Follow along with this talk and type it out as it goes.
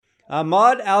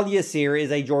Ahmad Alyaseer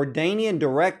is a Jordanian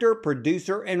director,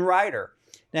 producer, and writer.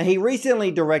 Now, he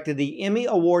recently directed the Emmy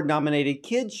Award nominated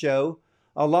kids show,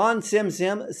 Ahlan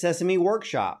Simsim, Sesame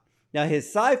Workshop. Now, his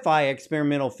sci-fi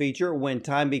experimental feature, When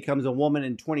Time Becomes a Woman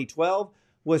in 2012,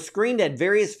 was screened at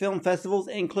various film festivals,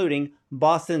 including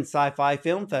Boston Sci-Fi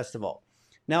Film Festival.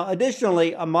 Now,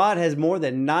 additionally, Ahmad has more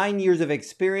than 9 years of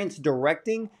experience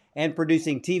directing and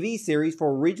producing TV series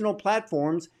for regional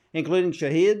platforms, including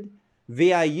Shahid,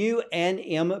 VIU, and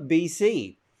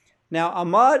MBC. Now,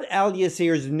 Ahmad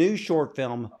Alyaseer's new short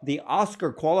film, the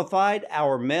Oscar-qualified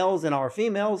Our Males and Our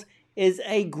Females, is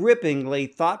a grippingly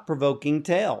thought-provoking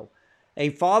tale.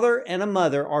 A father and a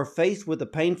mother are faced with the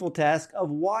painful task of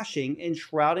washing and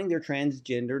shrouding their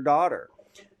transgender daughter.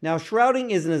 Now,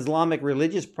 shrouding is an Islamic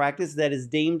religious practice that is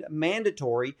deemed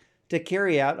mandatory to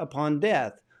carry out upon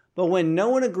death. But when no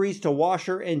one agrees to wash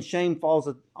her and shame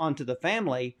falls onto the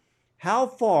family, how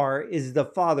far is the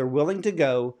father willing to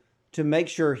go to make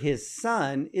sure his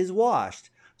son is washed?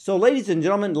 So, ladies and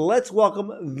gentlemen, let's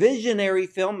welcome visionary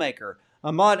filmmaker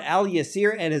Ahmad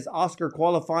Alyaseer and his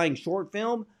Oscar-qualifying short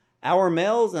film, Our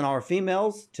Males and Our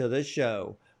Females, to the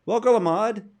show. Welcome,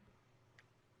 Ahmad.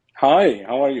 Hi,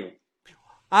 how are you?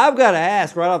 I've got to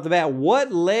ask right off the bat,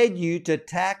 what led you to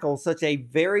tackle such a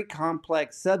very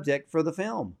complex subject for the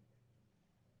film?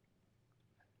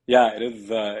 Yeah,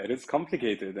 it is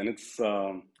complicated and it's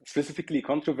specifically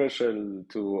controversial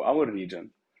to our region.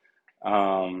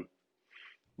 Um,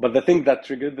 but the thing that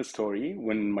triggered the story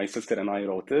when my sister and I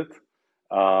wrote it,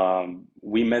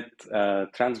 we met a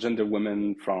transgender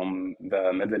woman from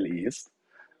the Middle East.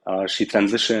 She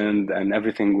transitioned and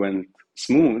everything went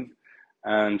smooth,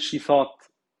 and she thought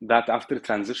that after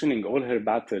transitioning, all her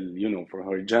battle, for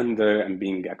her gender and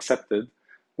being accepted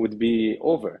would be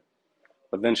over.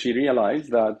 But then she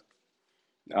realized that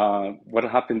what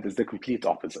happened is the complete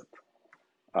opposite.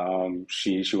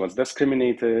 She was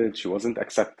discriminated. She wasn't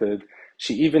accepted.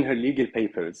 Even her legal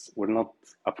papers were not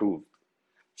approved.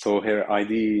 So her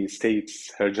ID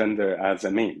states her gender as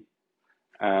a male,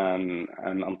 and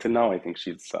until now, I think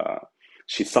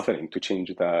she's suffering to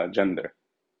change the gender.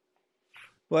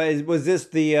 Well, was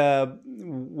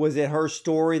it her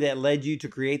story that led you to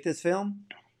create this film?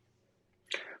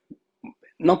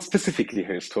 Not specifically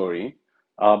her story,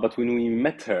 but when we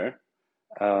met her,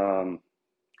 um,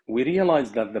 we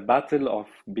realized that the battle of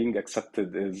being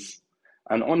accepted is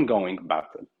an ongoing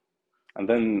battle. And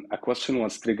then a question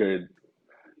was triggered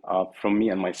from me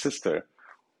and my sister.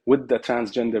 Would the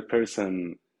transgender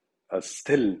person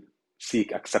still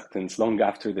seek acceptance long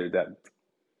after they're dead?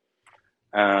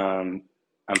 Um,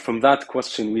 and from that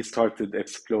question, we started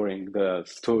exploring the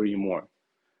story more.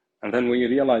 And then we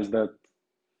realized that,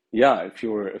 yeah,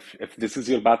 if this is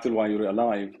your battle while you're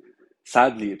alive,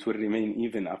 sadly, it will remain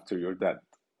even after you're dead.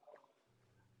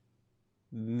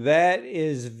 That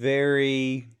is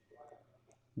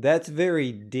that's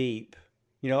very deep.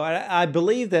 I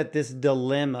believe that this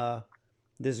dilemma,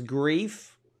 this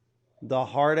grief, the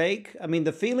heartache, I mean,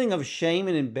 the feeling of shame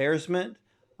and embarrassment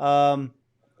um,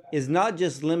 is not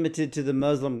just limited to the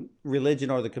Muslim religion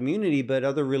or the community, but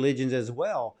other religions as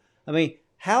well. I mean,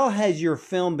 how has your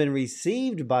film been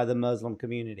received by the Muslim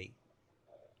community?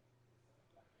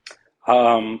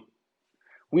 Um,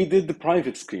 we did the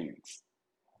private screenings.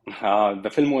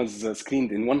 The film was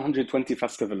screened in 120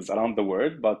 festivals around the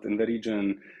world, but in the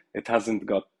region, it hasn't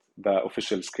got the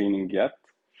official screening yet.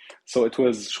 So it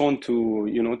was shown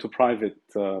to private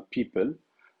people.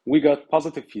 We got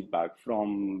positive feedback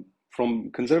from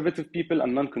conservative people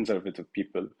and non-conservative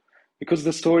people, because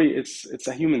the story it's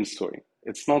a human story.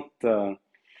 It's not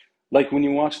like when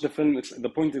you watch the film. The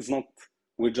point is not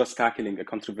we're just tackling a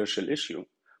controversial issue.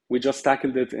 We just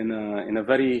tackled it in a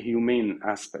very humane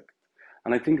aspect,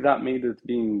 and I think that made it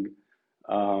being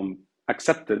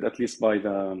accepted at least by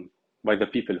the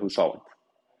people who saw it.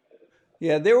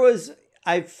 Yeah,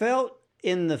 I felt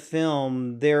in the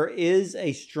film, there is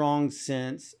a strong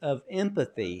sense of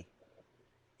empathy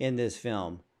in this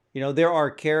film. There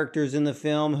are characters in the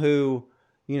film who,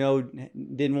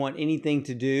 didn't want anything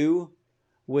to do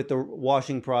with the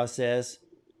washing process.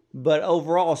 But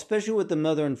overall, especially with the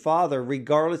mother and father,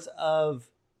 regardless of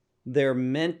their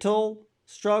mental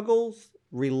struggles,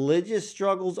 religious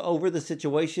struggles over the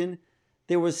situation,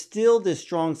 there was still this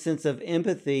strong sense of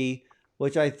empathy,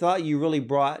 which I thought you really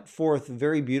brought forth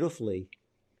very beautifully.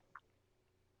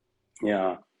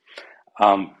 Yeah.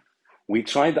 Um, we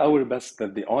tried our best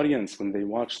that the audience, when they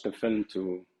watch the film,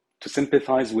 to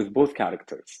sympathize with both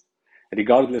characters,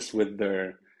 regardless with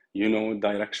their,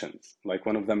 directions. Like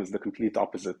one of them is the complete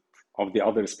opposite of the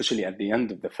other, especially at the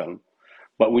end of the film.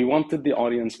 But we wanted the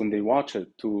audience, when they watch it,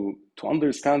 to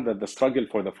understand that the struggle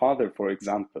for the father, for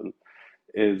example,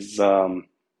 is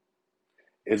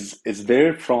is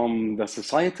there from the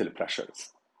societal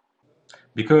pressures.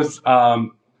 Because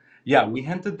yeah, we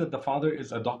hinted that the father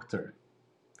is a doctor.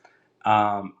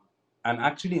 Um, and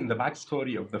actually, in the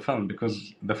backstory of the film,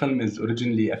 because the film is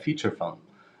originally a feature film,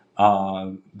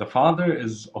 the father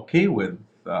is okay with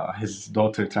his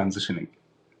daughter transitioning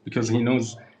because he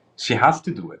knows she has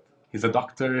to do it. He's a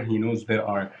doctor, he knows there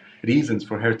are reasons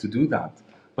for her to do that.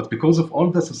 But because of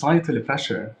all the societal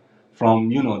pressure from,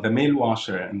 the male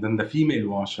washer and then the female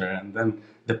washer and then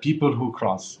the people who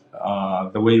cross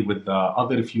the way with the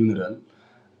other funeral,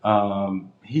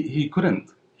 he couldn't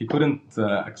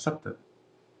accept it.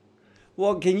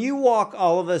 Well, can you walk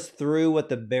all of us through what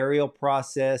the burial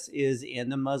process is in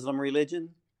the Muslim religion?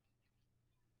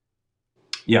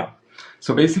 Yeah.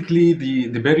 So basically,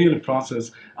 the burial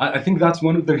process, I think that's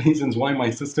one of the reasons why my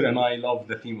sister and I love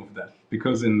the theme of death.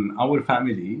 Because in our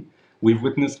family, we've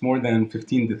witnessed more than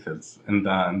 15 deaths in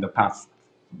the past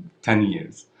 10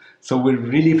 years. So we're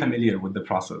really familiar with the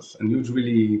process. And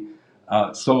usually,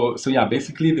 so yeah,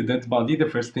 basically, the dead body, the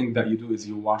first thing that you do is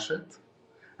you wash it.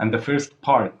 And the first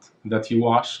part that you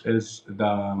wash is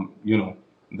the,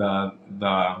 the,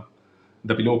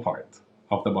 the below part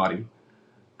of the body.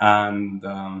 And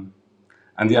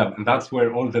yeah, and that's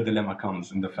where all the dilemma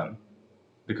comes in the film,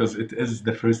 because it is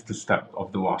the first step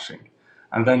of the washing.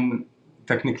 And then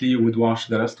technically you would wash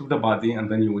the rest of the body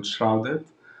and then you would shroud it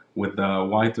with the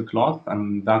white cloth,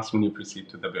 and that's when you proceed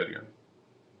to the burial.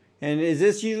 And is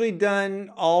this usually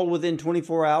done all within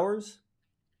 24 hours?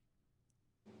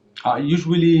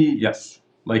 Usually, yes.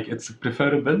 Like it's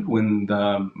preferable when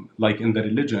like in the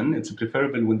religion, it's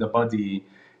preferable when the body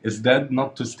is dead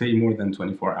not to stay more than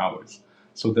 24 hours.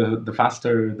 So the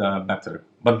faster, the better.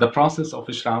 But the process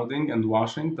of shrouding and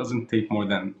washing doesn't take more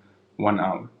than 1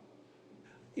 hour.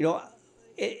 You know,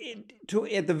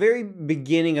 at the very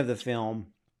beginning of the film,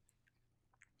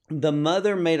 the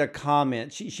mother made a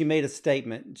comment. She made a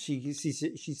statement. She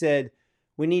said,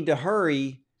 "We need to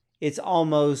hurry. It's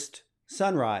almost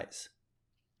sunrise."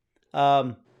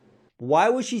 Um, why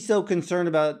was she so concerned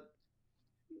about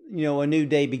a new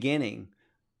day beginning?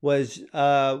 Was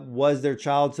their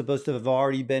child supposed to have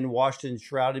already been washed and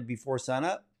shrouded before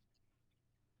sunup?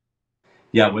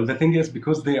 Yeah, well, the thing is,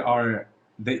 because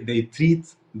they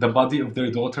treat the body of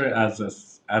their daughter as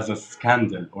a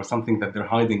scandal or something that they're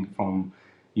hiding from,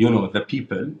 the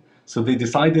people. So they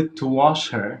decided to wash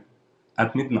her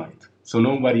at midnight, so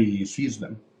nobody sees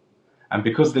them. And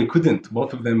because they couldn't,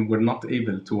 both of them were not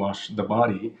able to wash the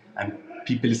body, and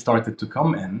people started to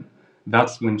come in.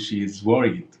 That's when she is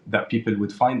worried that people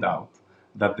would find out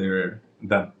that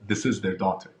this is their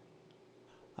daughter.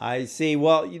 I see.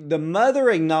 Well, the mother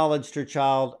acknowledged her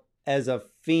child as a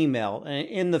female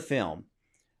in the film,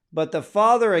 but the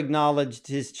father acknowledged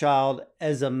his child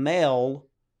as a male.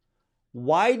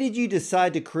 Why did you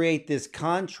decide to create this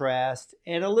contrast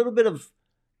and a little bit of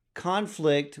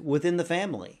conflict within the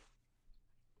family?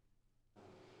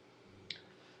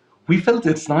 We felt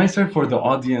it's nicer for the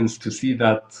audience to see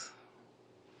that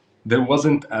there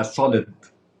wasn't a solid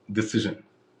decision,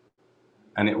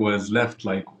 and it was left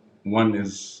like one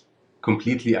is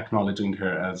completely acknowledging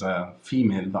her as a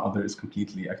female, the other is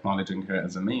completely acknowledging her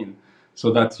as a male,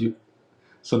 so that you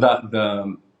so that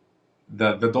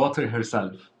the daughter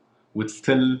herself would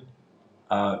still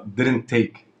didn't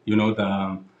take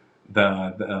the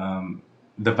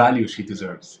value she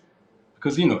deserves,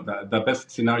 because the best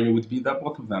scenario would be that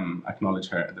both of them acknowledge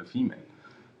her as a female.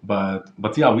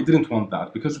 But yeah, we didn't want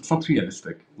that because it's not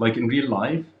realistic. Like in real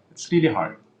life, it's really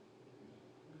hard.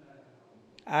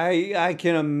 I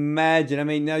can imagine. I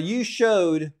mean, now you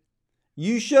showed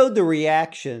the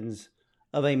reactions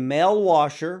of a male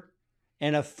washer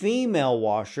and a female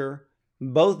washer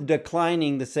both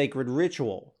declining the sacred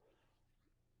ritual.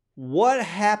 What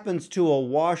happens to a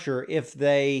washer if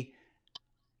they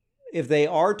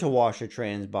are to wash a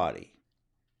trans body?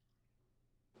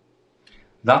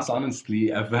 That's honestly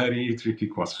a very tricky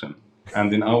question.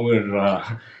 And in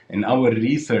our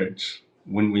research,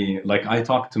 when I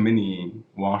talked to many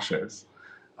washers,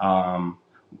 um,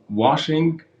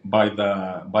 washing by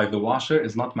the washer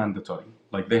is not mandatory.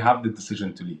 Like they have the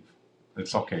decision to leave.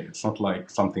 It's okay. It's not like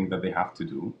something that they have to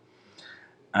do.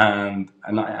 And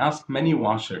I asked many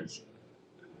washers,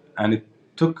 and it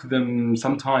took them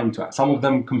some time to. Some of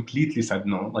them completely said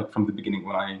no, like from the beginning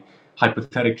when I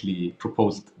hypothetically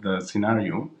proposed the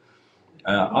scenario.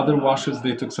 Other washers,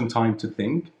 they took some time to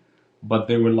think, but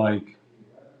they were like,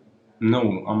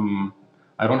 no,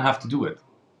 I don't have to do it.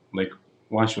 Like,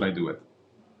 why should I do it?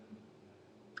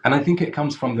 And I think it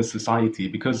comes from the society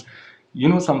because you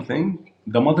know something,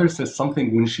 the mother says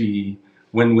something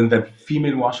when when the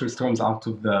female washer storms out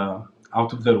of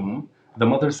the room, the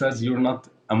mother says you're not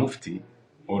a mufti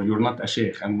or you're not a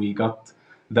sheikh, and we got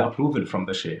the approval from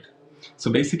the sheikh.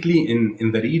 So basically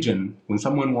in the region, when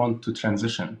someone wants to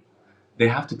transition, they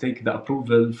have to take the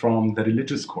approval from the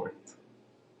religious court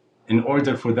in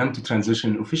order for them to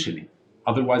transition officially.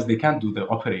 Otherwise, they can't do the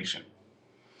operation.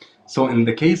 So in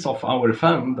the case of our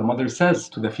film, the mother says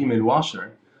to the female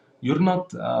washer, you're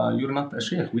not a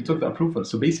sheikh. We took the approval."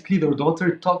 So basically, their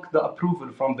daughter took the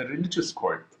approval from the religious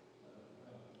court,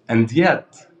 and yet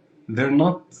they're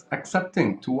not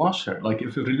accepting to wash her. Like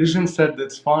if a religion said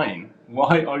that's fine,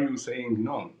 why are you saying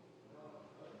no?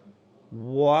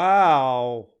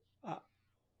 Wow.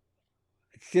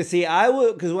 Cause see,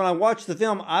 because when I watched the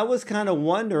film, I was kind of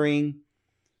wondering.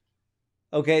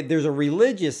 Okay, there's a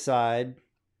religious side,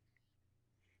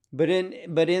 but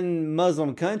in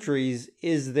Muslim countries,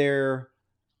 is there,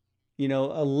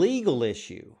 a legal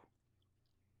issue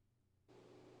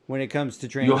when it comes to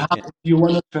If transgender? you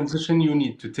want to transition, you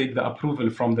need to take the approval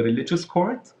from the religious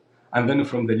court and then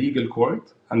from the legal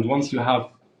court. And once you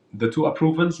have the two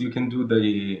approvals, you can do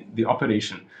the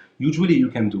operation. Usually you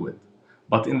can do it.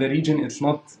 But in the region, it's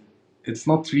not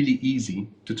really easy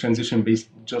to transition based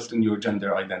just on your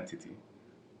gender identity.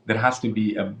 There has to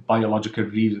be a biological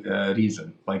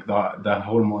reason, like the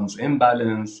hormones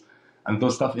imbalance and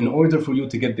those stuff, in order for you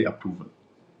to get the approval.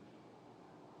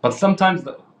 But sometimes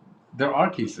there are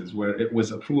cases where it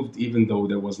was approved even though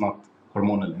there was not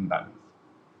hormonal imbalance.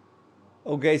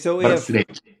 Okay, so But it's if rare.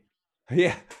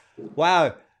 yeah,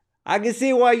 wow, I can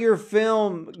see why your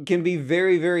film can be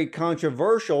very, very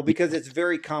controversial because it's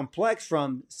very complex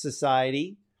from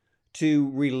society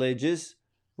to religion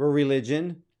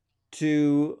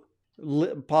to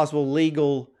possible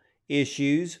legal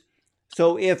issues.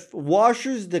 So if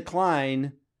washers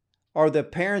decline, are the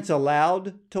parents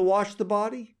allowed to wash the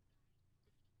body?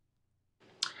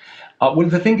 Well,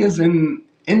 the thing is, in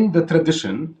the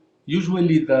tradition,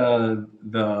 usually the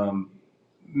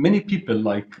many people,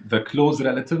 like the close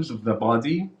relatives of the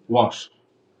body, wash.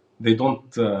 They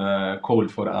don't call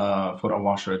for a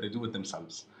washer. They do it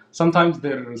themselves. Sometimes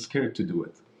they're scared to do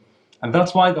it, and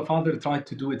that's why the father tried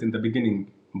to do it in the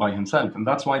beginning by himself, and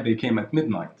that's why they came at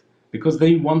midnight, because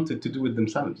they wanted to do it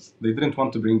themselves. They didn't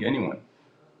want to bring anyone.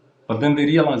 But then they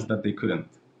realized that they couldn't.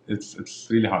 It's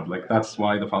really hard. Like that's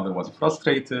why the father was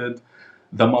frustrated.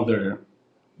 The mother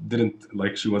didn't,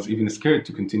 like, she was even scared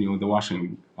to continue the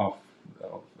washing of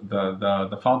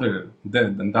the father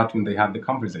did, and that when they had the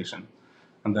conversation.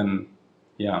 And then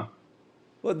yeah.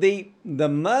 Well, the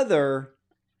mother,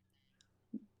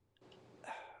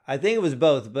 I think it was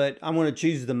both, but I'm going to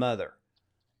choose the mother.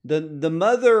 The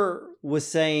mother was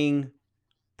saying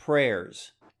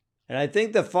prayers. And I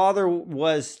think the father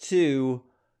was too,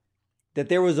 that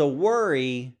there was a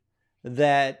worry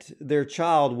that their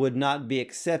child would not be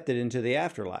accepted into the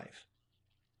afterlife.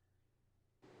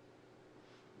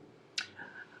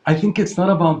 I think it's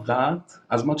not about that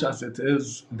as much as it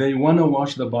is they want to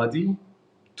wash the body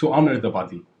to honor the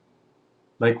body.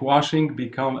 Like washing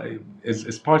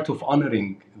is part of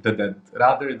honoring the dead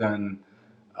rather than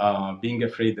being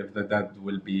afraid if the dead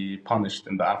will be punished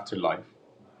in the afterlife.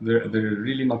 They're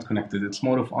really not connected. It's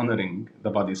more of honoring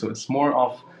the body. So it's more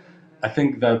of, I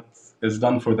think, that is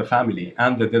done for the family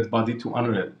and the dead body to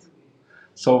honor it.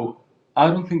 So I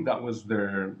don't think that was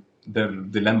their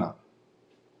dilemma.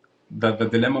 That the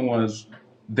dilemma was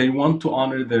they want to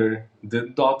honor their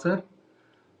dead daughter,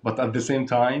 but at the same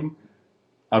time,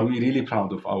 are we really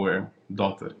proud of our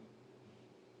daughter?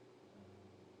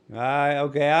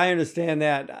 Okay, I understand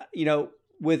that.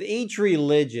 With each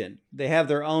religion, they have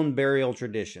their own burial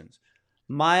traditions.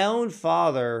 My own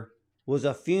father was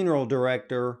a funeral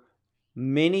director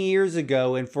many years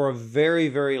ago and for a very,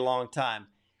 very long time.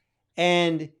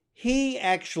 And he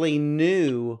actually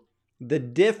knew the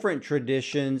different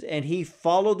traditions and he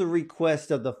followed the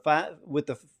request of with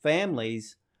the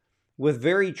families with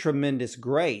very tremendous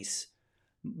grace.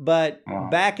 But Wow.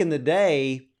 back in the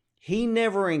day, he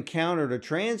never encountered a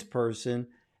trans person,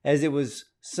 as it was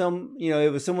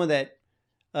it was someone that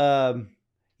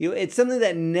it's something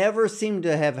that never seemed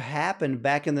to have happened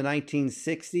back in the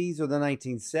 1960s or the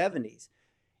 1970s.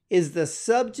 Is the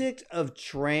subject of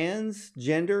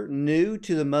transgender new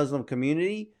to the Muslim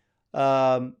community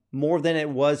more than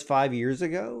it was 5 years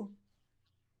ago?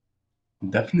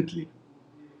 Definitely.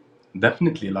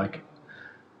 Definitely. Like,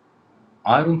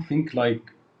 I don't think,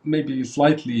 like, maybe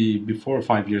slightly before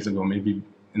 5 years ago, maybe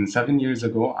in 7 years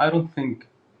ago, I don't think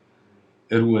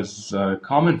it was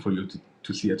common for you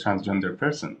to see a transgender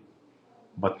person.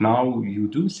 But now you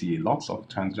do see lots of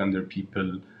transgender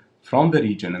people from the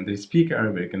region, and they speak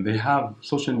Arabic, and they have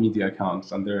social media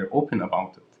accounts, and they're open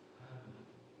about it.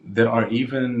 There are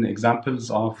even examples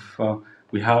of,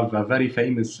 we have a very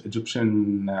famous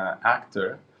Egyptian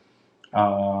actor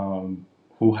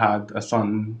who had a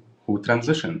son who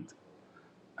transitioned,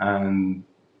 and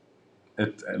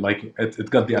it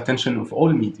got the attention of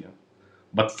all media.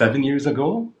 But 7 years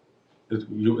ago,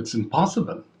 it's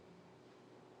impossible.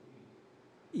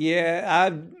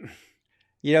 Yeah,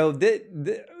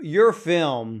 your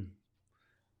film,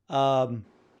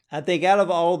 I think out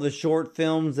of all the short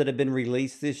films that have been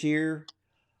released this year,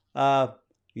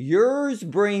 yours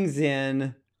brings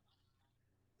in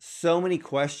so many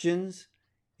questions.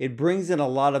 It brings in a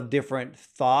lot of different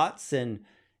thoughts and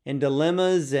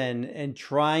dilemmas and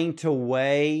trying to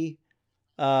weigh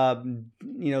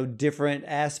different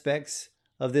aspects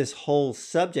of this whole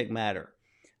subject matter.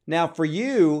 Now, for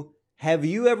you, have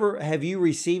you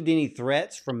received any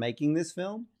threats from making this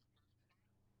film?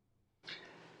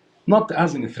 Not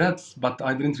as in threats, but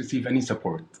I didn't receive any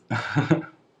support.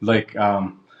 Like,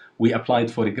 we applied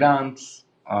for grants,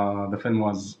 the film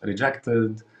was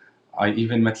rejected. I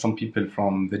even met some people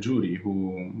from the jury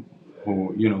who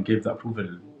gave the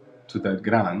approval to the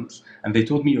grants, and they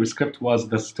told me your script was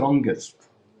the strongest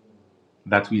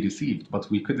that we received, but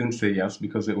we couldn't say yes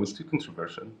because it was too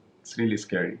controversial. It's really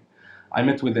scary. I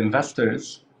met with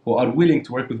investors who are willing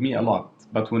to work with me a lot,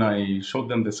 but when I showed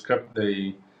them the script,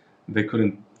 they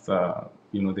couldn't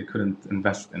they couldn't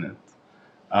invest in it.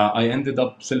 I ended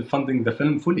up self-funding the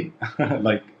film fully.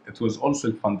 Like, it was all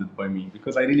self-funded by me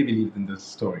because I really believed in this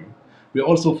story. We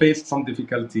also faced some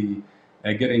difficulty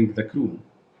getting the crew.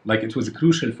 Like, it was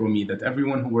crucial for me that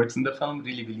everyone who works in the film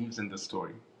really believes in the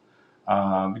story,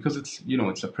 because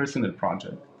it's a personal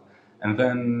project. And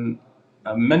then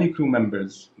many crew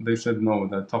members, they said, no,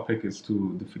 the topic is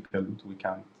too difficult, we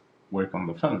can't work on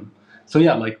the film. So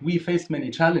yeah, like, we faced many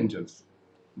challenges,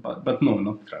 but no,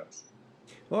 not threats.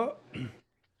 Well,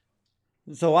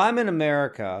 so I'm in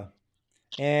America,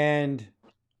 and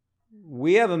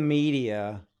we have a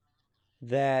media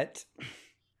that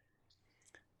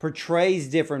portrays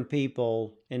different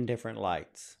people in different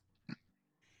lights.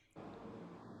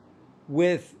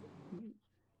 And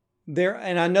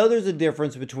I know there's a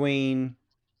difference between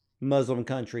Muslim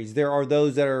countries. There are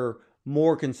those that are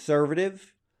more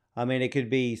conservative. I mean, it could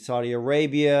be Saudi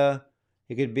Arabia,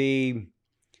 it could be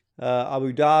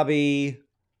Abu Dhabi,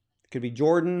 it could be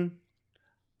Jordan.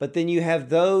 But then you have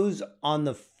those on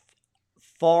the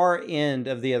far end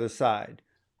of the other side: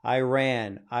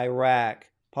 Iran, Iraq,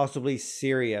 possibly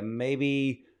Syria,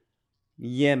 maybe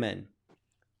Yemen.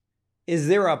 Is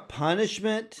there a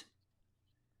punishment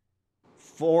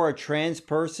for a trans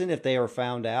person if they are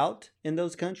found out in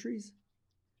those countries?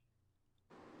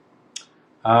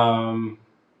 Um,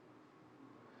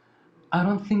 I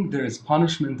don't think there is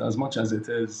punishment as much as it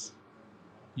is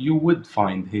you would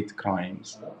find hate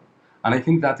crimes. And I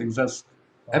think that exists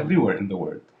everywhere in the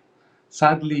world.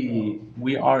 Sadly,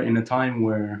 we are in a time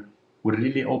where we're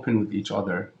really open with each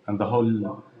other, and the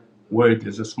whole world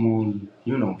is a small,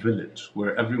 village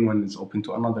where everyone is open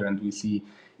to another, and we see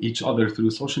each other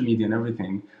through social media and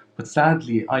everything. But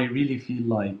sadly, I really feel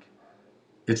like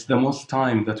it's the most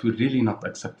time that we're really not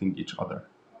accepting each other,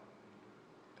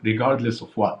 regardless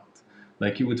of what.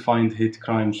 Like, you would find hate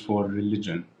crimes for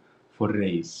religion, for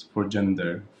race, for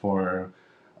gender, for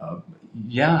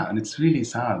yeah, and it's really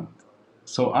sad.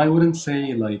 So I wouldn't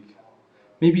say, like,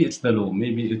 maybe it's the law,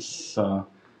 maybe it's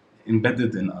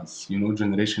embedded in us,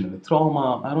 generational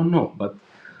trauma. I don't know, but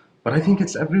I think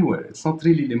it's everywhere. It's not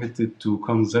really limited to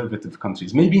conservative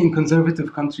countries. Maybe in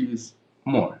conservative countries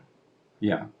more,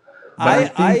 yeah. But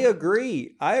I I think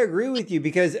agree. I agree with you,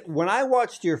 because when I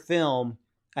watched your film,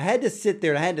 I had to sit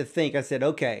there and I had to think. I said,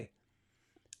 okay,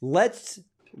 let's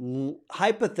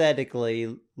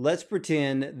hypothetically, let's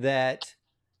pretend that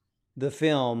the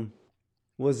film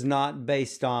was not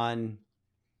based on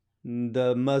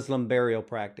the Muslim burial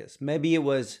practice. Maybe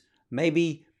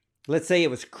let's say it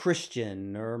was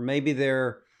Christian, or maybe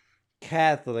they're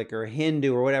Catholic or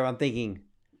Hindu or whatever.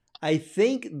 I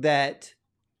think that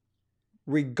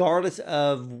regardless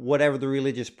of whatever the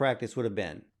religious practice would have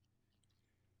been,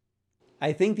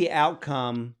 I think the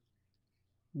outcome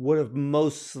would have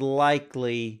most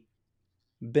likely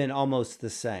been almost the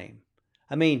same.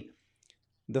 I mean,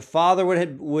 the father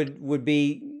would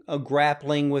be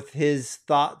grappling with his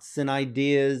thoughts and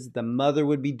ideas. The mother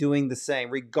would be doing the same,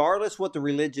 regardless what the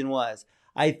religion was.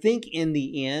 I think in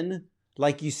the end,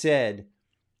 like you said,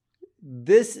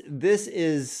 this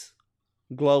is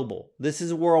global. This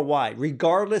is worldwide,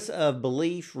 regardless of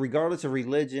belief, regardless of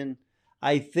religion.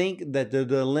 I think that the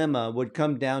dilemma would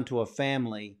come down to a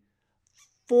family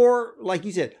for, like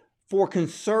you said, for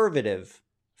conservative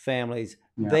families,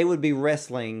 Yeah. they would be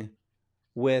wrestling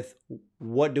with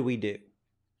what do we do?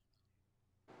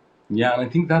 Yeah, and I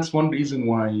think that's one reason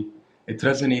why it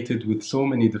resonated with so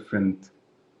many different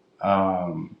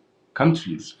um,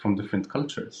 countries from different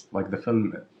cultures. Like the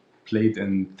film played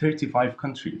in 35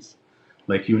 countries,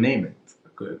 like you name it,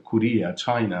 Korea,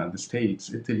 China, the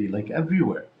States, Italy, like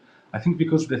everywhere. I think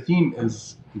because the theme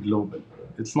is global,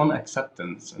 it's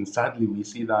non-acceptance, and sadly we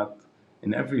see that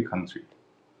in every country.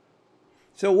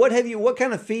 So what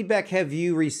kind of feedback have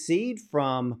you received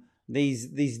from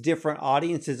these different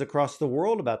audiences across the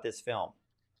world about this film?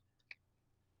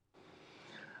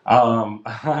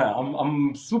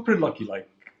 I'm super lucky. Like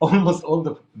almost all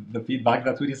the feedback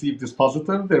that we received is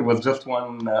positive. There was just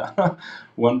one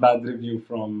one bad review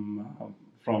from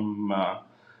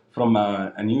from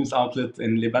a news outlet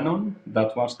in Lebanon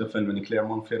that watched the film in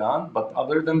Clermont-Ferrand. But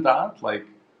other than that, like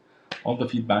all the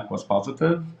feedback was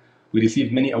positive. We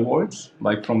received many awards,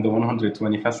 like from the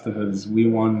 120 festivals, we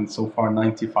won so far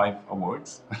 95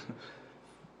 awards.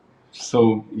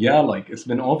 So yeah, like it's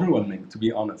been overwhelming to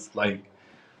be honest. Like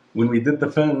when we did the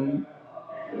film,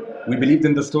 we believed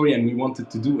in the story and we wanted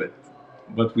to do it,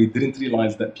 but we didn't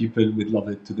realize that people would love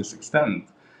it to this extent.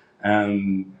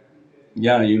 And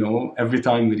yeah, you know, every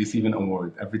time we receive an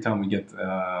award, every time we get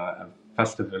a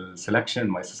festival selection,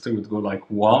 my sister would go like,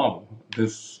 "Wow,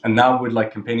 this!" And now we're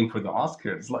like campaigning for the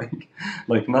Oscars,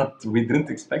 like not we didn't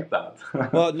expect that.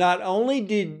 Well, not only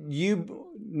did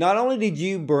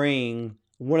you bring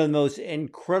one of the most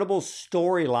incredible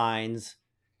storylines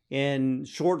in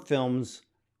short films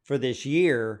for this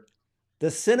year, the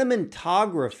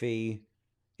cinematography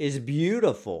is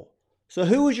beautiful. So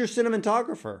who was your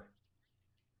cinematographer?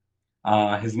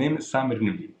 His name is Samir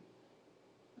Nimri.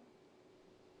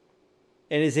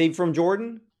 And is he from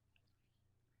Jordan?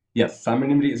 Yes, Samir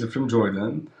Nimri is from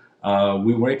Jordan.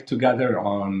 We worked together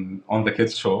on the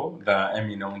kids show, the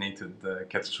Emmy-nominated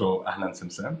kids show Ahlan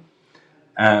Simsim.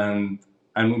 And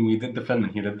when we did the film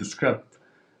and he read the script,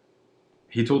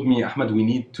 he told me, Ahmed, we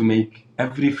need to make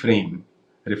every frame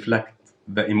reflect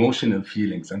the emotional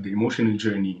feelings and the emotional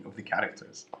journey of the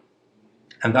characters.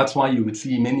 And that's why you would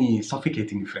see many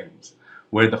suffocating frames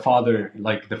where the father,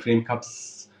 like the frame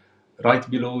cuts right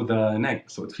below the neck,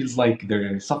 so it feels like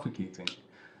they're suffocating.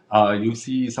 You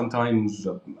see sometimes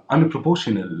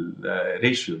unproportional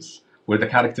ratios where the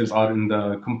characters are in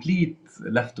the complete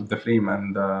left of the frame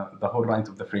and the whole right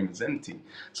of the frame is empty.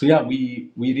 So yeah,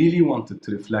 we really wanted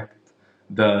to reflect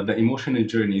the emotional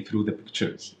journey through the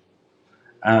pictures.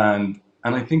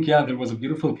 And I think yeah, there was a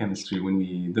beautiful chemistry when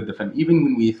we did the film. Even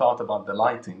when we thought about the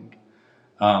lighting,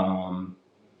 um,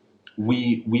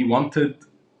 we wanted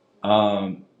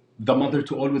the mother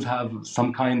to always have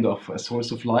some kind of a source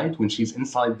of light when she's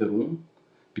inside the room,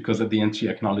 because at the end she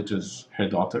acknowledges her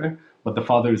daughter, but the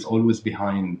father is always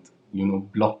behind, you know,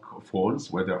 block of walls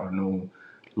where there are no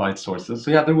light sources. So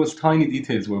yeah, there was tiny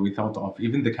details where we thought of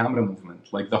even the camera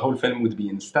movement, like the whole film would be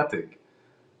in static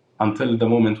until the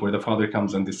moment where the father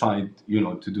comes and decide, you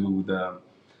know, to do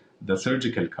the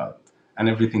surgical cut, and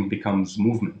everything becomes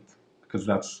movement, because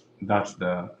that's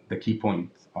the key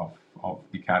point of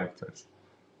the characters.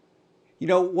 You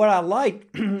know what I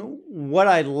liked what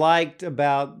I liked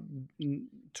about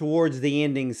towards the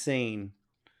ending scene,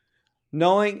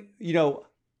 knowing,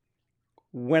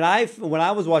 when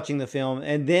I was watching the film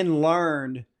and then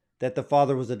learned that the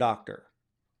father was a doctor,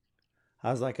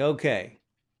 I was like, okay,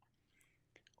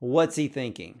 what's he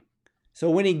thinking? So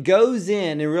when he goes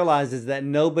in and realizes that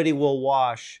nobody will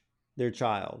wash their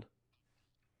child,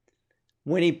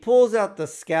 when he pulls out the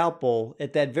scalpel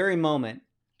at that very moment,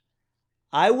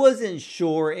 I wasn't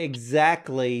sure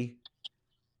exactly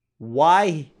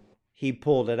why he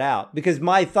pulled it out, because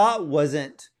my thought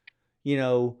wasn't,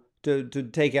 to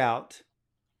take out,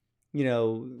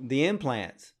 the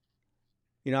implants.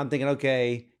 I'm thinking,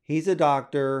 okay, he's a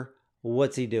doctor.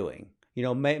 What's he doing?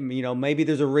 Maybe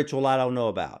there's a ritual I don't know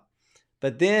about.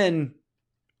 But then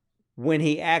when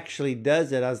he actually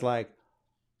does it, I was like,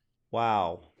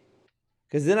 wow.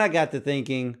 Because then I got to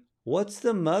thinking, what's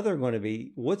the mother going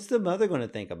to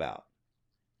think about?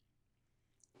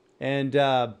 And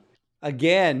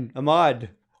again, Ahmad,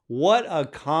 what a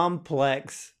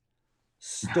complex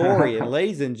story. And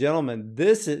ladies and gentlemen,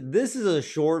 this is a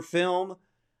short film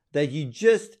that you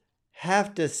just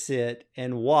have to sit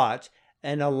and watch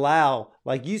and allow,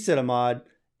 like you said, Ahmad,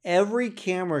 every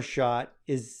camera shot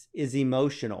is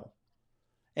emotional.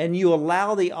 And you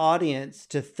allow the audience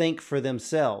to think for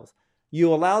themselves.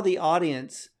 You allow the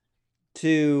audience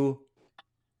to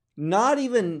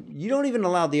you don't even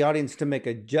allow the audience to make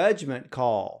a judgment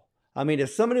call. I mean, if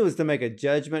somebody was to make a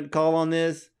judgment call on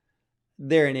this,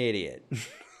 they're an idiot.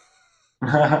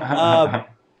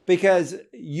 Because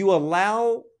you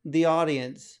allow the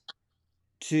audience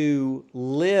to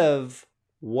live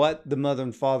what the mother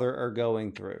and father are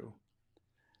going through.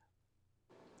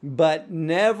 But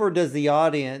never does the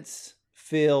audience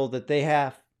feel that they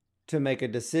have to make a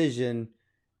decision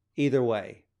either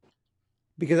way.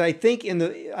 Because I think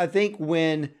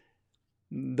when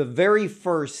the very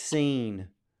first scene,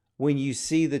 when you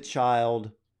see the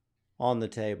child on the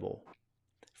table,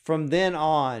 from then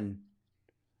on,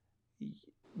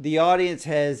 the audience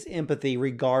has empathy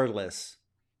regardless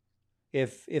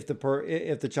if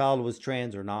the child was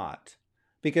trans or not,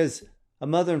 because a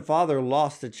mother and father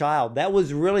lost a child. That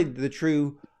was really the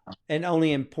true and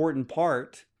only important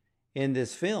part in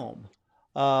this film.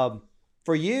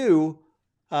 For you,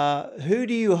 who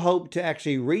do you hope to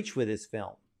actually reach with this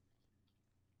film?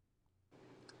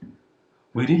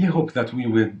 We really hope that we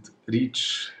would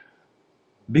reach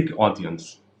big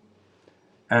audience.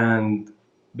 And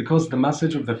because the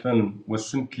message of the film was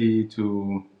simply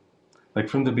to, like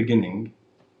from the beginning,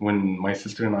 when my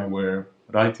sister and I were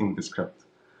writing the script,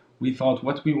 we thought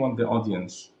what we want the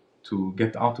audience to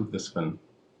get out of this film,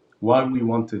 why we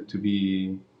want it to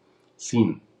be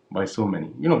seen by so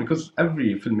many. You know, because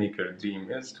every filmmaker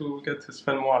dream is to get his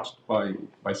film watched by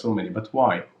so many. But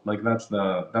why? Like that's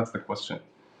the question.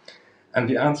 And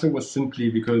the answer was simply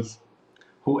because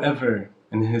whoever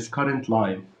in his current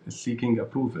life is seeking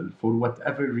approval for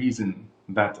whatever reason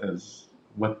that is,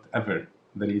 whatever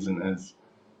the reason is,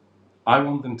 I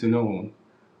want them to know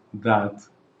that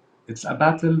it's a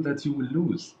battle that you will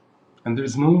lose. And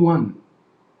there's no one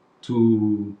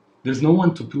to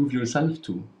prove yourself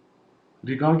to,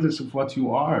 regardless of what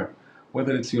you are,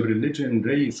 whether it's your religion,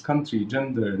 race, country,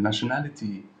 gender,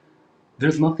 nationality.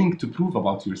 There's nothing to prove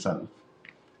about yourself.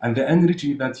 And the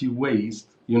energy that you waste,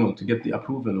 to get the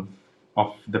approval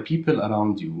of the people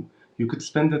around you, you could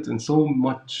spend it in so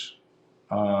much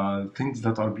things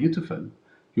that are beautiful.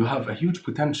 You have a huge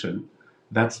potential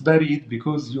that's buried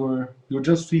because you're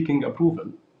just seeking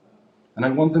approval. And I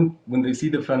want them, when they see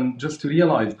the film, just to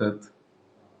realize that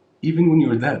even when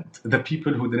you're dead, the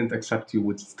people who didn't accept you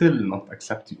would still not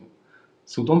accept you.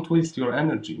 So don't waste your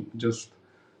energy. Just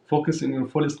focus on your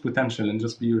fullest potential and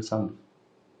just be yourself.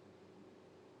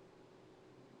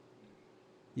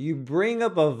 You bring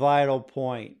up a vital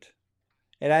point,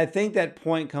 and I think that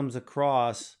point comes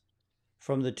across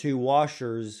from the two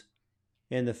washers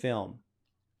in the film.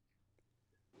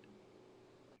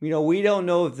 We don't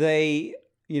know if they,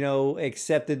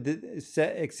 accepted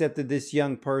this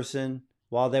young person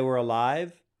while they were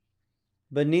alive,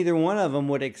 but neither one of them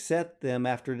would accept them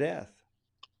after death.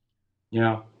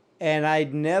 Yeah. And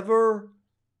I'd never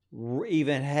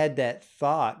even had that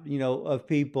thought, of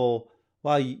people.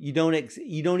 Well, you don't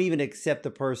even accept the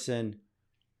person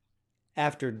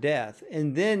after death.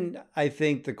 And then I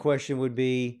think the question would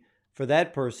be for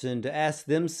that person to ask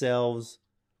themselves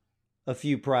a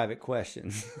few private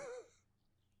questions.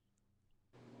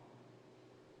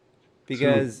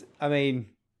 Because, I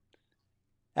mean,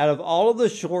 out of all of the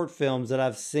short films that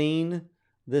I've seen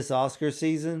this Oscar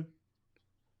season,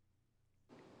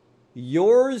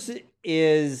 yours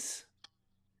is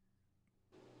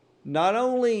not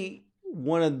only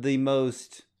one of the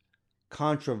most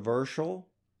controversial,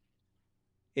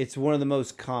 it's one of the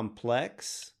most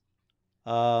complex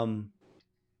from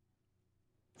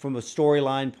a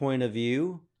storyline point of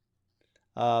view.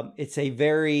 It's a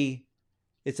very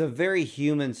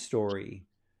human story.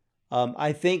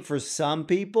 I think for some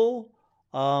people,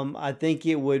 I think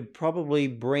it would probably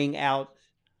bring out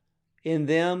in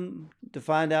them to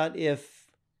find out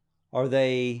if are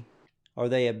they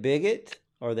a bigot?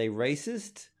 Are they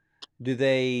racist? Do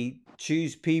they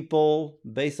choose people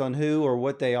based on who or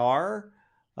what they are?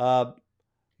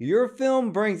 Your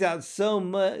film brings out so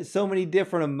many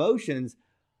different emotions,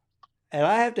 and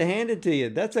I have to hand it to you.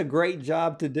 That's a great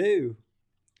job to do,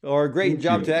 or a great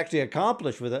job to actually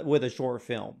accomplish with a short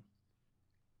film.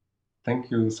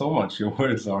 Thank you so much. Your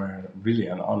words are really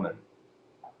an honor.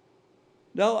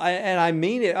 No, and I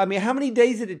mean it. I mean, how many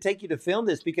days did it take you to film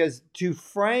this? Because to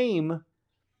frame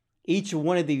each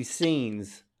one of these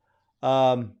scenes,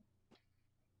 how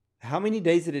many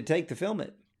days did it take to film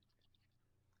it?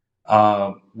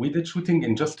 We did shooting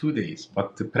in just 2 days,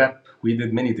 but the prep we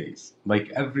did many days. Like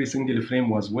every single frame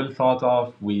was well thought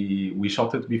of. We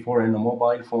shot it before in a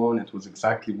mobile phone. It was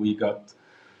exactly, we got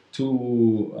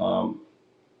two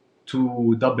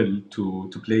double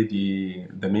to play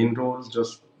the main roles,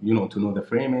 just to know the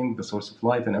framing, the source of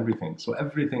light, and everything. So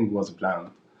everything was planned.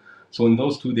 So in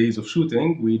those 2 days of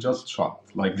shooting, we just shot.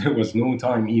 Like there was no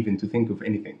time even to think of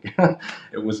anything.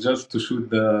 It was just to shoot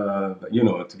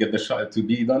to get the shot, to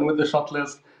be done with the shot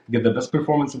list, get the best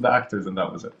performance of the actors, and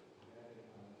that was it.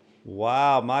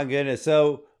 Wow, my goodness.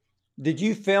 So, did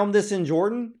you film this in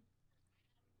Jordan?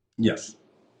 Yes.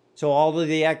 So all of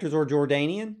the actors were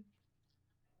Jordanian?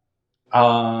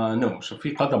 No,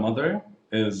 Shafiqa, the mother,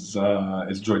 is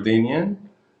Jordanian.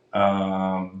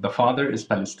 The father is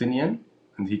Palestinian,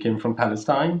 and he came from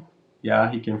Palestine.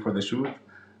 Yeah, he came for the shoot.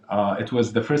 It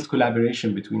was the first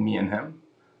collaboration between me and him.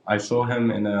 I saw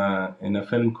him in a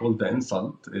film called The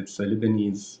Insult. It's a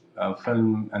Lebanese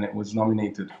film, and it was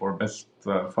nominated for Best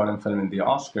Foreign Film in the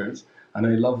Oscars. And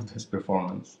I loved his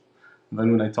performance.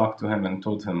 Then when I talked to him and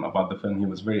told him about the film, he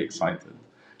was very excited.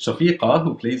 Shafiqa,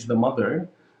 who plays the mother,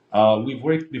 we've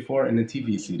worked before in a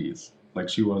TV series. Like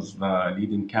she was the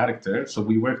leading character, so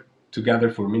we worked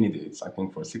together for many days, I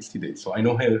think for 60 days. So I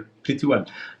know her pretty well.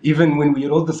 Even when we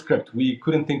wrote the script, we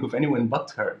couldn't think of anyone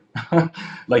but her.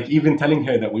 Like even telling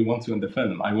her that we want you in the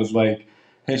film, I was like,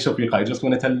 hey Shafiqa, I just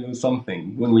want to tell you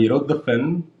something. When we wrote the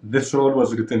film, this role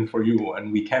was written for you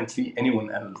and we can't see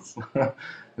anyone else.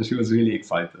 And she was really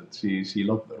excited. She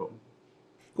loved the role.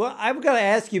 Well, I've got to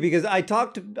ask you because I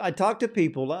talked to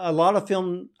people, a lot of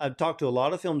film. I've talked to a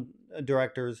lot of film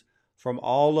directors from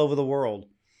all over the world,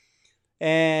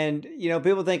 and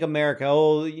people think America.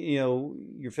 Oh,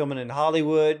 you're filming in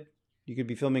Hollywood. You could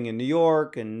be filming in New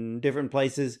York and different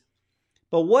places.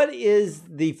 But what is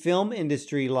the film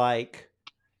industry like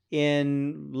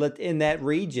in that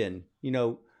region?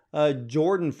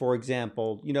 Jordan, for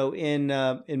example.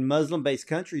 In Muslim-based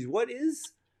countries, what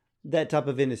is that type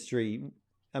of industry?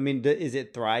 I mean, is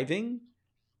it thriving?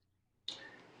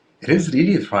 It is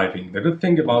really thriving. The good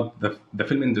thing about the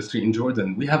film industry in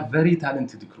Jordan, we have very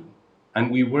talented crew.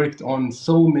 And we worked on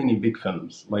so many big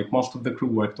films. Like most of the crew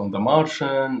worked on The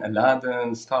Martian,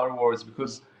 Aladdin, Star Wars,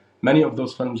 because many of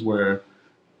those films were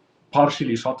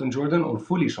partially shot in Jordan or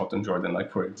fully shot in Jordan.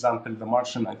 Like, for example, The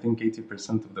Martian, I think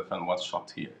 80% of the film was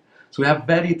shot here. So we have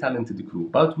very talented crew,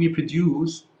 but we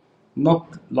produce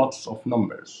not lots of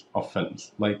numbers of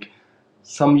films. Like,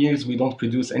 some years we don't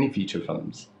produce any feature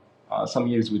films. Some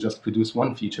years we just produce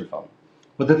one feature film.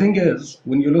 But the thing is,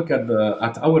 when you look at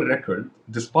our record,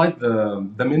 despite the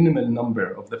minimal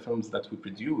number of the films that we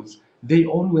produce, they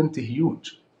all went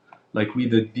huge. Like we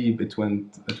did Deep, it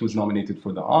was nominated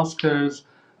for the Oscars.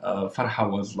 Farha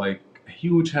was like a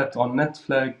huge hit on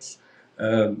Netflix.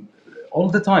 Um, all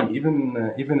the time, even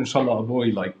Inshallah a Boy,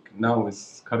 like now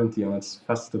is currently on its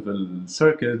festival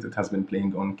circuit. It has been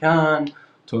playing on Cannes,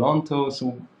 Toronto.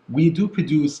 So we do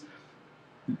produce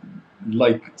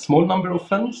like small number of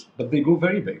films, but they go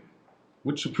very big,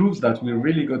 which proves that we're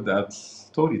really good at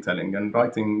storytelling and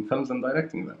writing films and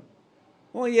directing them.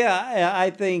 Well, yeah, I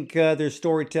think there's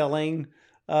storytelling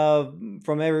uh,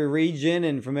 from every region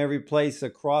and from every place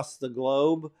across the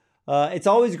globe. It's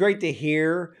always great to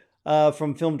hear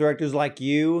from film directors like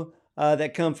you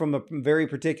that come from a very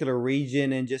particular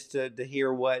region and just to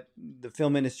hear what the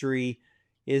film industry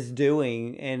is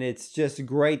doing. And it's just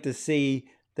great to see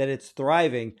that it's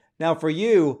thriving. Now, for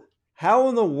you, how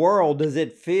in the world does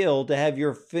it feel to have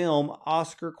your film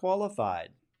Oscar qualified?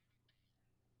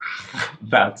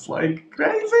 That's like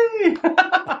crazy.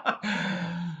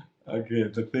 Okay,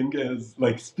 the thing is,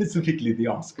 like specifically the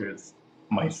Oscars,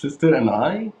 my sister and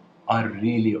I are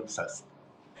really obsessed.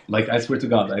 Like I swear to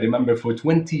God, I remember for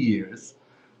 20 years,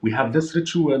 we have this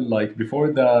ritual like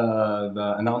before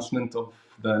the announcement of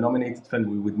the nominated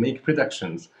film, we would make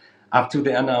predictions. After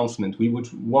the announcement, we would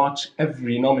watch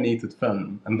every nominated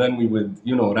film, and then we would,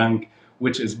 rank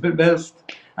which is best.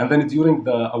 And then during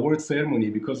the award ceremony,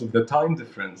 because of the time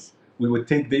difference, we would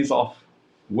take days off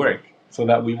work so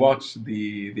that we watch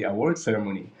the award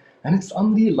ceremony. And it's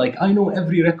unreal. Like I know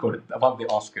every record about the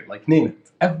Oscar. Like name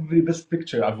it. Every best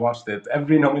picture I've watched it.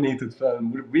 Every nominated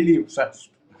film. We're really obsessed.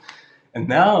 And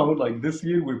now, like this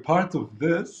year, we're part of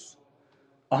this.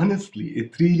 Honestly,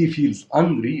 it really feels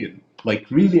unreal.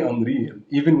 Like really unreal.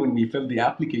 Even when we filled the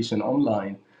application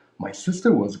online, my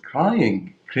sister was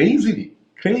crying crazily,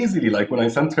 crazily. Like when I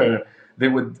sent her, they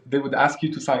would ask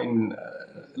you to sign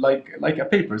like a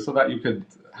paper so that you could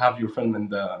have your film in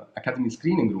the academy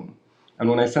screening room. And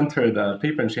when I sent her the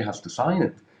paper and she has to sign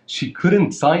it, she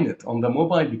couldn't sign it on the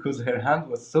mobile because her hand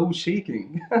was so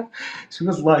shaking. She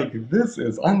was like, "This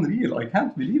is unreal. I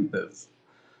can't believe this."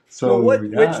 Well, So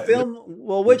yeah,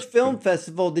 which film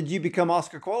festival did you become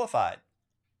Oscar qualified?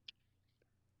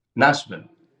 Nashville.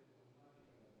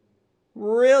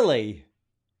 Really?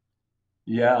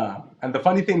 Yeah, and the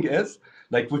funny thing is,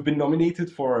 like we've been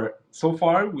nominated for so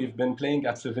far, we've been playing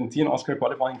at 17 Oscar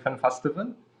qualifying film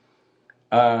festival.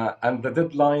 And the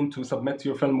deadline to submit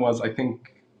your film was, I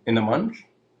think, in a month.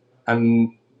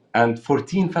 And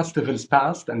 14 festivals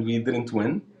passed and we didn't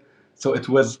win. So it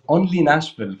was only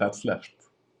Nashville that's left.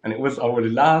 And it was our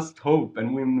last hope.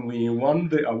 And when we won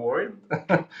the award,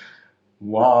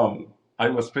 wow. I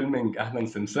was filming Ahlan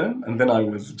Simsim and then I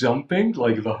was jumping,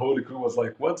 like the whole crew was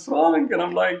like, "What's wrong?" And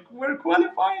I'm like, "We're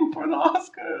qualifying for the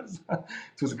Oscars."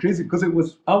 It was crazy because it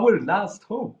was our last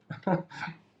hope.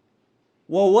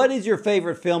 Well, what is your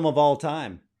favorite film of all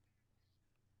time?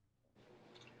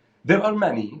 There are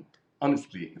many,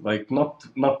 honestly, like not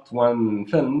one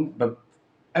film, but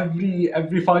every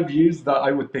 5 years that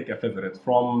I would pick a favorite.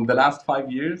 From the last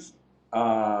 5 years,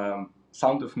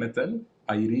 Sound of Metal,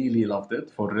 I really loved it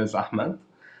for Riz Ahmed,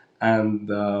 and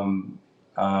um,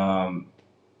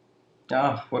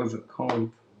 what is it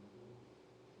called?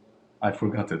 I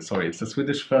forgot it. Sorry, it's a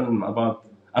Swedish film about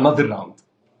another round.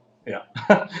 Yeah.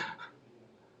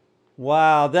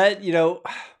 Wow, that,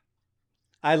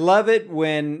 I love it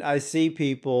when I see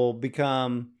people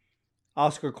become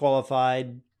Oscar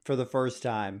qualified for the first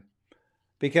time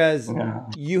because Yeah.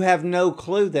 you have no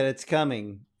clue that it's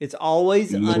coming. It's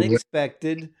always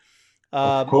unexpected.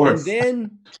 Of And course.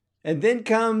 then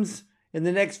comes in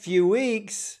the next few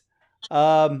weeks,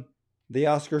 the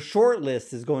Oscar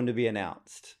shortlist is going to be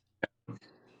announced.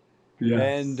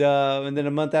 Yes. And then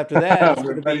a month after that, it's going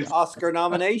We're to be very Oscar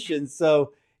nominations.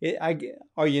 So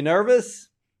are you nervous?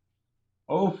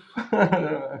 Oh,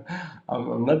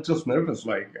 I'm not just nervous.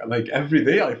 Like every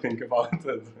day I think about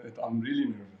it. I'm really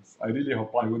nervous. I really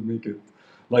hope I would make it,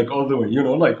 like all the way.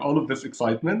 Like all of this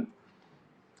excitement.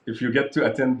 If you get to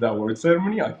attend the award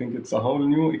ceremony, I think it's a whole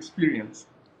new experience.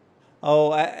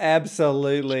 Oh,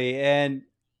 absolutely. And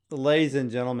ladies and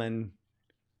gentlemen,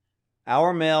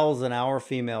 our males and our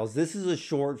females, this is a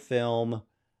short film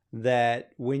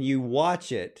that when you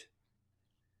watch it,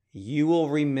 you will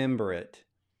remember it.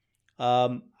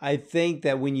 I think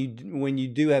that when you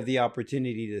do have the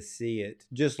opportunity to see it,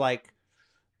 just like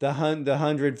the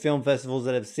 100 film festivals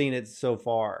that have seen it so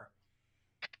far,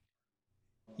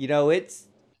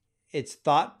 it's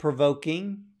thought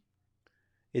provoking,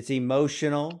 it's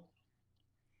emotional,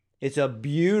 it's a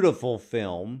beautiful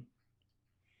film.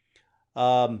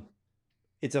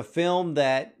 It's a film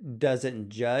that doesn't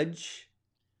judge.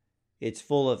 It's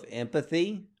full of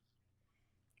empathy.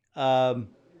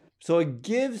 So it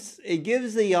gives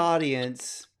the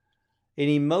audience an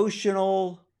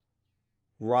emotional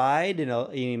ride and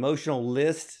an emotional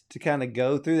list to kind of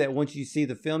go through. That once you see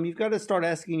the film, you've got to start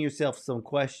asking yourself some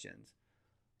questions.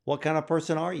 What kind of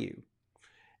person are you?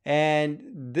 And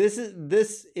this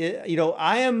is,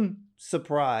 I am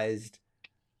surprised.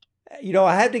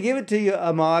 I have to give it to you,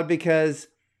 Ahmad, because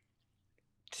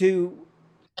to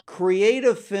create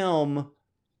a film,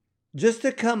 just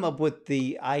to come up with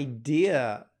the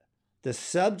idea, the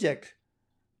subject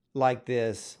like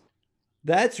this,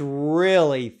 that's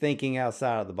really thinking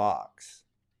outside of the box.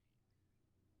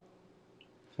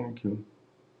 Thank you.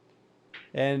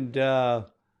 And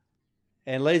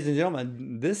ladies and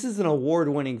gentlemen, this is an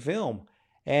award-winning film,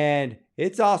 and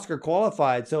it's Oscar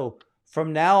qualified. So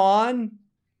from now on,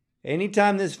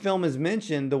 anytime this film is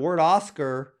mentioned, the word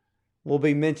Oscar will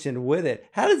be mentioned with it.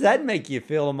 How does that make you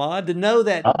feel, Ahmad, to know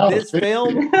that this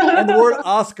film and the word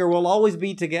Oscar will always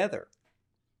be together?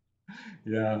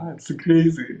 Yeah, it's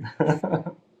crazy.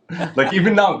 Like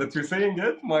even now that you're saying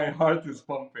it, my heart is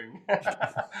pumping.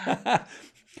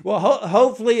 Well,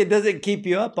 hopefully it doesn't keep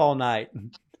you up all night.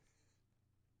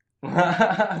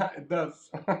 It does.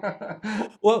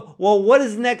 Well, what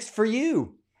is next for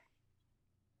you?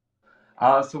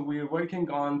 So we're working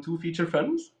on 2 feature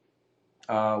films.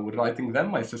 We're writing them,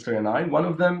 my sister and I. One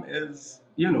of them is,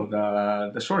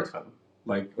 the short film.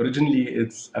 Like originally,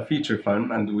 it's a feature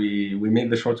film, and we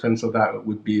made the short film so that it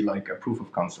would be like a proof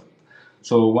of concept.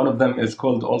 So one of them is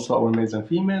called also Our Males and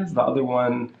Females. The other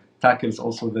one tackles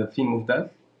also the theme of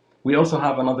death. We also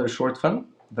have another short film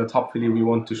that hopefully we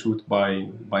want to shoot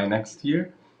by next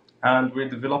year, and we're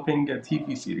developing a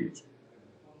TV series.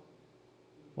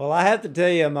 Well, I have to tell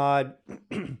you, Ahmad,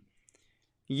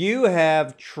 you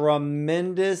have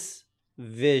tremendous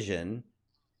vision.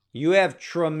 You have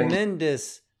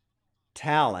tremendous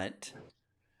talent.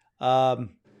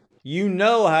 You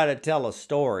know how to tell a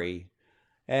story.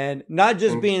 And not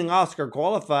just being Oscar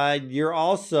qualified, you're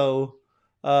also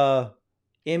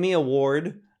Emmy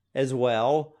Award as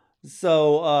well.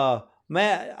 So,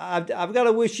 Matt, I've got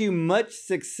to wish you much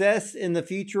success in the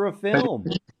future of film.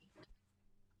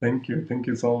 Thank you. Thank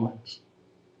you so much.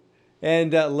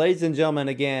 And ladies and gentlemen,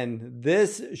 again,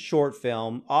 this short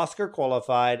film, Oscar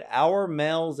qualified, Our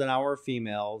Males and Our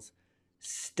Females,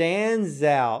 stands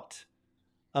out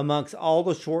amongst all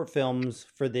the short films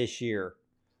for this year,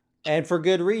 and for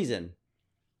good reason.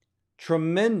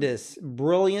 Tremendous,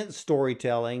 brilliant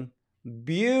storytelling,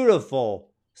 beautiful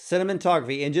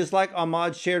cinematography, and just like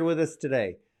Ahmad shared with us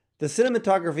today, the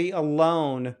cinematography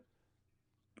alone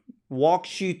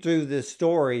walks you through this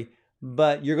story,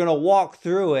 but you're going to walk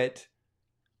through it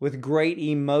with great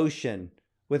emotion,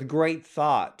 with great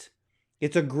thought.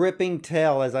 It's a gripping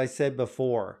tale, as I said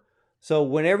before. So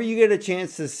whenever you get a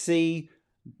chance to see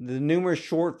the numerous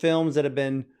short films that have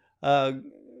been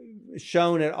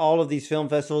shown at all of these film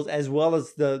festivals, as well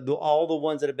as all the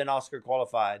ones that have been Oscar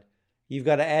qualified, you've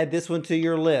got to add this one to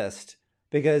your list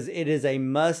because it is a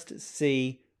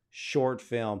must-see short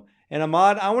film. And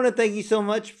Ahmad, I want to thank you so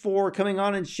much for coming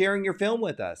on and sharing your film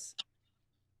with us.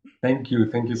 Thank you.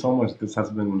 Thank you so much. This has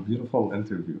been a beautiful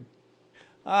interview.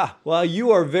 Well,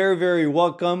 you are very, very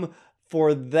welcome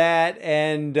for that.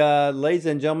 And ladies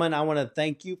and gentlemen, I want to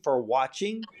thank you for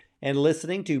watching and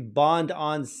listening to Bond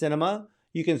on Cinema.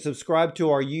 You can subscribe to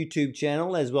our YouTube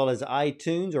channel as well as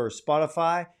iTunes or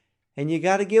Spotify. And you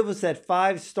got to give us that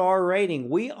 5-star rating.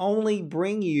 We only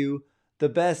bring you the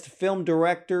best film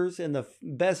directors and the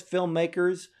best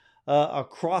filmmakers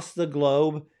across the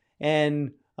globe.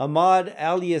 And Ahmad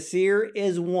Alyaseer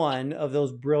is one of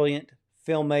those brilliant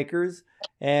filmmakers.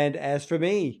 And as for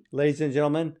me, ladies and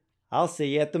gentlemen, I'll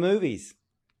see you at the movies.